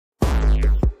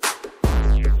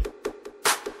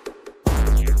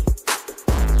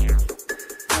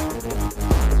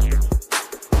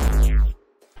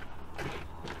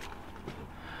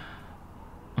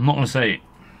I'm not going to say it.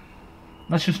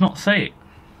 Let's just not say it.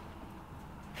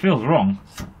 Feels wrong.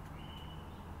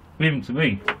 Even to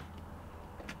me.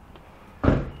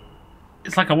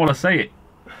 It's like I want to say it.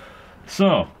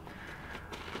 So,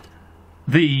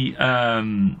 the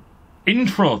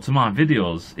intro to my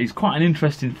videos is quite an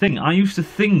interesting thing. I used to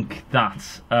think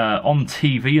that on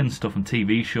TV and stuff, and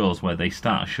TV shows where they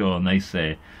start a show and they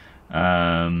say,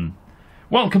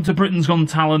 welcome to Britain's Got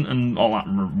Talent and all that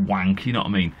wank, you know what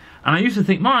I mean? And I used to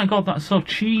think, my God, that's so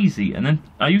cheesy. And then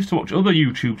I used to watch other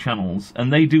YouTube channels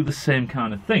and they do the same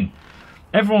kind of thing.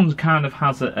 Everyone kind of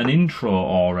has an intro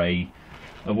or a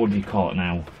what do you call it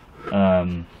now?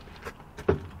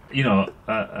 You know,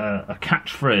 a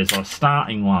catchphrase or a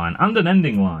starting line and an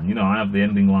ending line. You know, I have the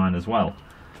ending line as well.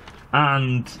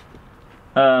 And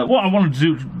what I wanted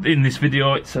to do in this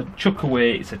video, it's a chuck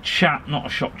away, it's a chat, not a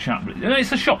shop chat, but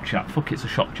it's a shop chat. Fuck, it's a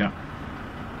shop chat.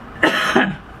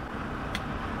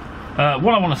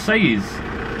 What I want to say is,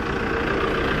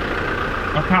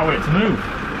 I can't wait to move.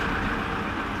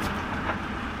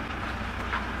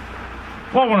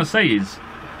 What I want to say is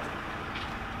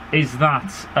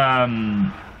that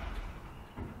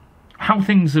how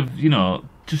things have, you know,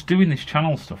 just doing this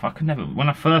channel stuff. I could never, when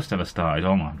I first ever started,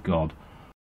 oh my God.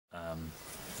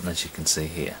 As you can see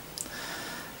here,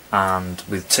 and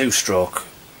with two-stroke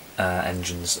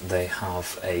engines, they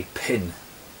have a pin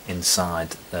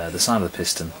inside the side of the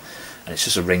piston, and it's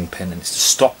just a ring pin, and it's to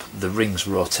stop the rings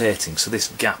rotating so this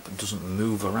gap doesn't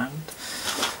move around.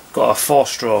 Got a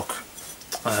four-stroke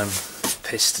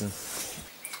piston.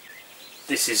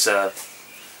 This is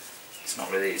it's not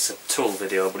really, it's a tool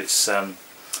video, but it's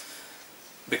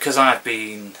because I've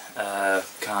been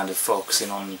kind of focusing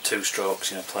on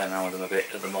two-strokes, you know, playing around with them a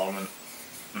bit at the moment,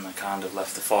 and I kind of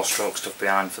left the four-stroke stuff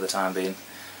behind for the time being,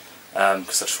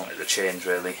 because I just wanted to change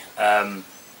really. I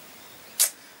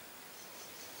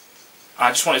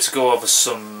just wanted to go over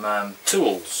some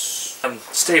tools.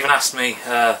 Stephen asked me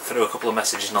through a couple of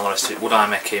messages and all the rest of it, would I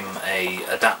make him a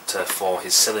adapter for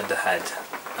his cylinder head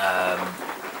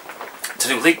to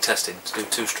do leak testing, to do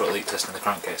two-stroke leak testing in the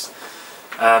crankcase.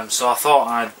 So I thought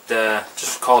I'd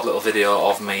just record a little video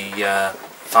of me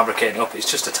fabricating up. It's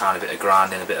just a tiny bit of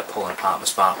grinding, a bit of pulling apart the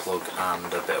spark plug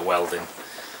and a bit of welding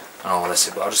and all this,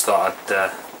 but I just thought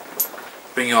I'd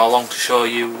bring you all along to show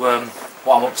you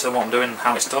what I'm up to, what I'm doing,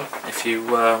 how it's done. If you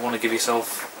want to give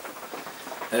yourself,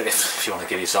 if you want to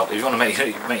give yourself, if you want to make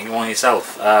one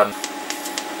yourself.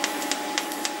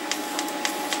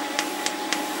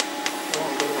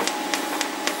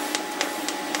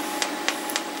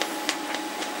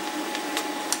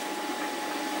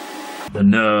 The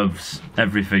nerves,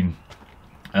 everything.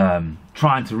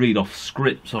 Trying to read off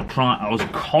scripts or I was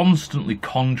constantly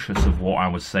conscious of what I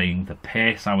was saying, the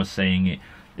pace I was saying it,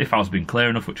 if I was being clear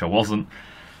enough, which I wasn't,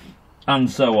 and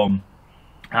so on.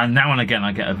 And now and again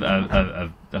I get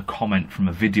a comment from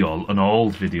a video, an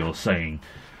old video, saying,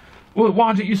 well,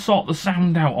 why don't you sort the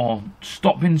sound out, or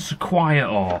stop being so quiet,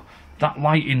 or that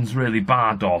lighting's really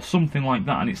bad, or something like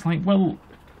that. And it's like, well,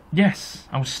 yes,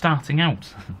 I was starting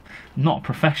out, not a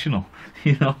professional,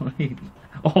 you know,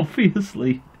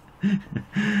 obviously.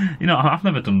 You know, I've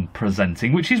never done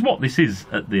presenting, which is what this is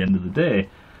at the end of the day.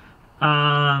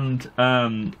 And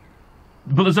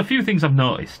but there's a few things I've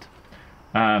noticed.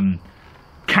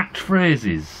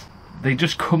 Catchphrases, they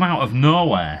just come out of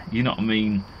nowhere, you know what I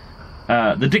mean?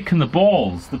 The dick and the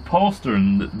balls, the poster,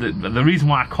 and the reason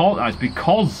why I call it that is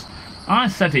because I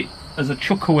said it as a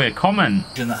chuck away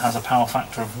comment that has a power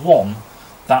factor of 1,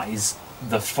 that is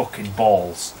the fucking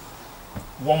balls.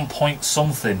 1 point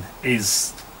something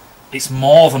is, it's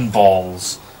more than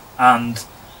balls, and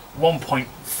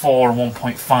 1.4 and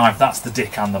 1.5, that's the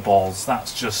dick and the balls.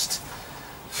 That's just,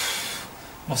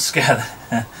 must scare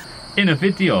them. In a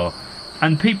video,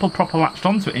 and people proper latched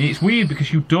onto it, and it's weird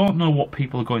because you don't know what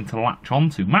people are going to latch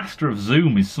onto. Master of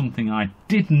Zoom is something I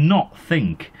did not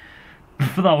think,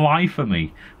 for the life of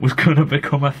me, was going to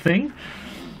become a thing.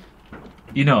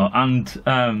 You know,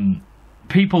 and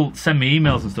people send me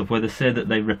emails and stuff where they say that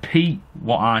they repeat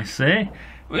what I say.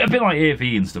 A bit like AV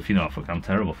and stuff, you know, fuck, I'm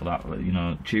terrible for that, you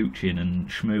know, chooching and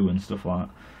shmoo and stuff like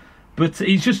that. But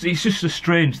it's just a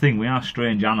strange thing. We are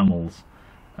strange animals,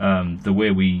 the way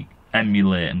we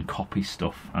emulate and copy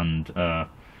stuff, and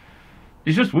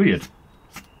it's just weird.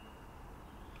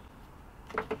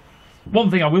 One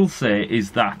thing I will say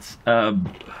is that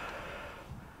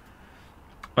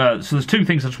so there's two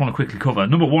things I just want to quickly cover.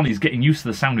 Number one is getting used to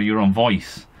the sound of your own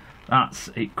voice.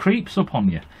 It creeps up on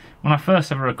you. When I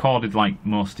first ever recorded, like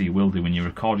most of you will do, when you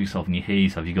record yourself and you hear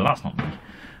yourself, you go, that's not me.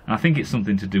 And I think it's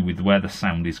something to do with where the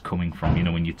sound is coming from. You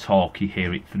know, when you talk, you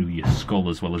hear it through your skull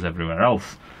as well as everywhere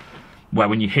else. where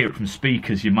when you hear it from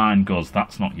speakers, your mind goes,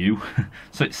 that's not you.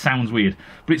 So it sounds weird.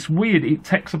 But it's weird, it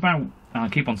takes about, and I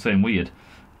keep on saying weird,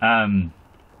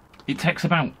 it takes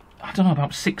about, I don't know,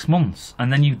 about 6 months,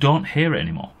 and then you don't hear it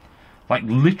anymore. Like,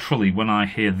 literally, when I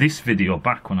hear this video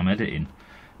back when I'm editing,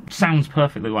 it sounds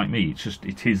perfectly like me. It's just,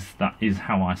 that is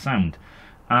how I sound.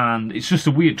 And it's just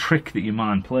a weird trick that your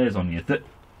mind plays on you that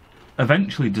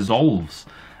eventually dissolves.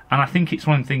 And I think it's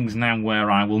one of the things now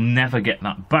where I will never get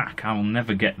that back. I will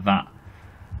never get that.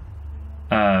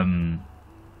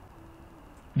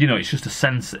 You know, it's just a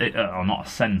sense, or not a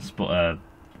sense, but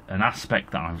an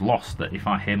aspect that I've lost, that if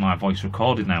I hear my voice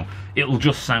recorded now, it'll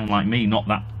just sound like me, not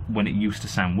that when it used to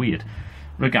sound weird.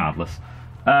 Regardless.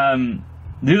 The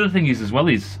other thing is, as well,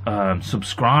 is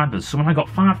subscribers. So when I got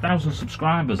 5,000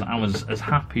 subscribers, I was as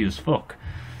happy as fuck.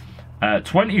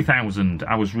 20,000,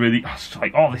 I was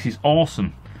like, oh, this is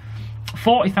awesome.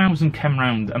 40,000 came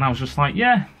round, and I was just like,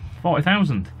 yeah,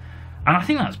 40,000. And I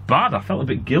think that's bad. I felt a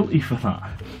bit guilty for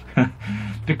that.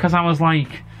 Because I was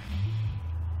like,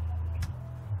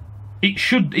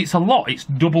 it's a lot. It's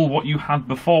double what you had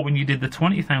before when you did the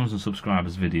 20,000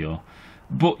 subscribers video.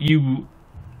 But you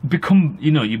become,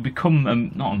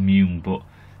 not immune, but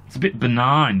it's a bit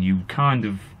benign. You kind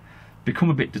of become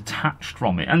a bit detached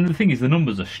from it. And the thing is, the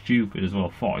numbers are stupid as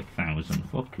well. 40,000,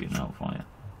 fucking hellfire.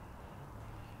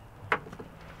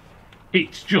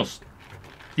 It's just,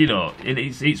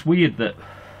 it's weird that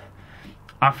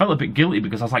I felt a bit guilty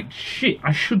because I was like, shit,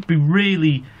 I should be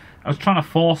really, I was trying to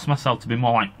force myself to be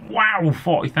more like, wow,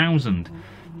 40,000.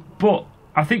 But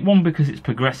I think, one, because it's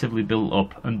progressively built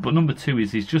up, but number two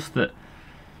is just that,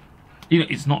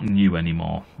 it's not new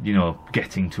anymore,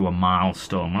 getting to a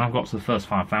milestone. When I got to the first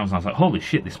 5,000, I was like, holy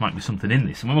shit, this might be something in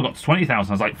this. And when we got to 20,000, I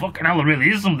was like, fucking hell, there really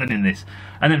is something in this.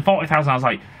 And then 40,000, I was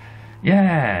like,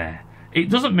 yeah. It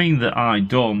doesn't mean that I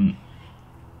don't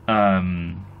not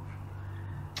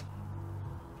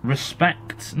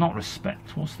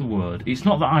respect, what's the word? It's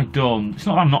not that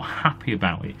I'm not happy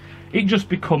about it. It just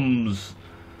becomes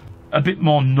a bit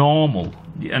more normal,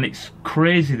 and it's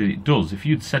crazy that it does. If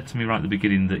you'd said to me right at the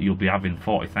beginning that you'll be having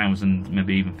 40,000,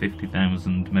 maybe even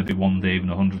 50,000, maybe one day even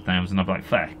 100,000, I'd be like,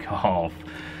 fuck off.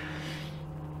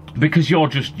 Because you're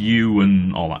just you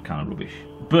and all that kind of rubbish.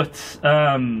 But,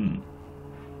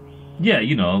 yeah,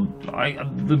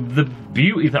 the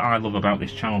beauty that I love about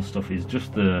this channel stuff is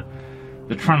just the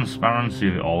transparency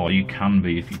of it all, or you can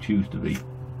be if you choose to be.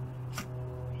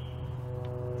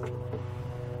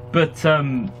 But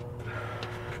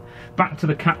back to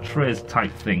the catchphrase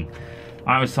type thing,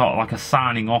 I was sort of like a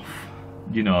signing off.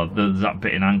 There's that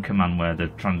bit in Anchorman where they're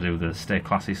trying to do the Stay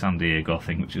Classy San Diego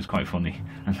thing, which is quite funny,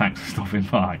 and thanks for stopping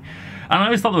by. And I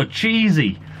always thought they were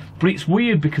cheesy. But it's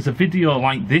weird because a video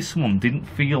like this one didn't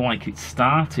feel like it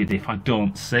started if I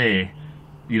don't say,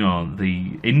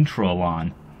 the intro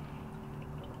line.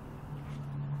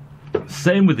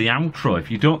 Same with the outro,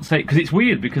 if you don't say it, because it's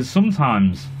weird because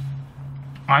sometimes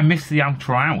I miss the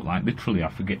outro out, like literally I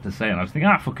forget to say it. And I was thinking,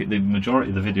 fuck it, the majority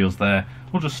of the video's there,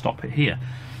 we'll just stop it here.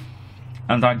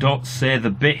 And I don't say the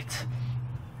bit.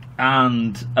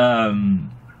 And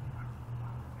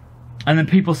then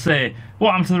people say,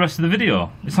 what happened to the rest of the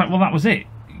video? It's like, well, that was it.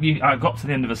 I got to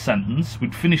the end of a sentence,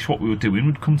 we'd finish what we were doing,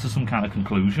 we'd come to some kind of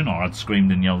conclusion, or I'd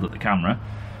screamed and yelled at the camera.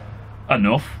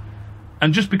 Enough.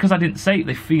 And just because I didn't say it,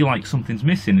 they feel like something's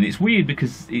missing. And it's weird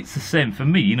because it's the same for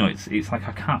me, it's like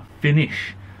I can't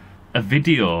finish a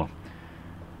video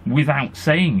without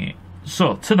saying it.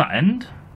 So, to that end,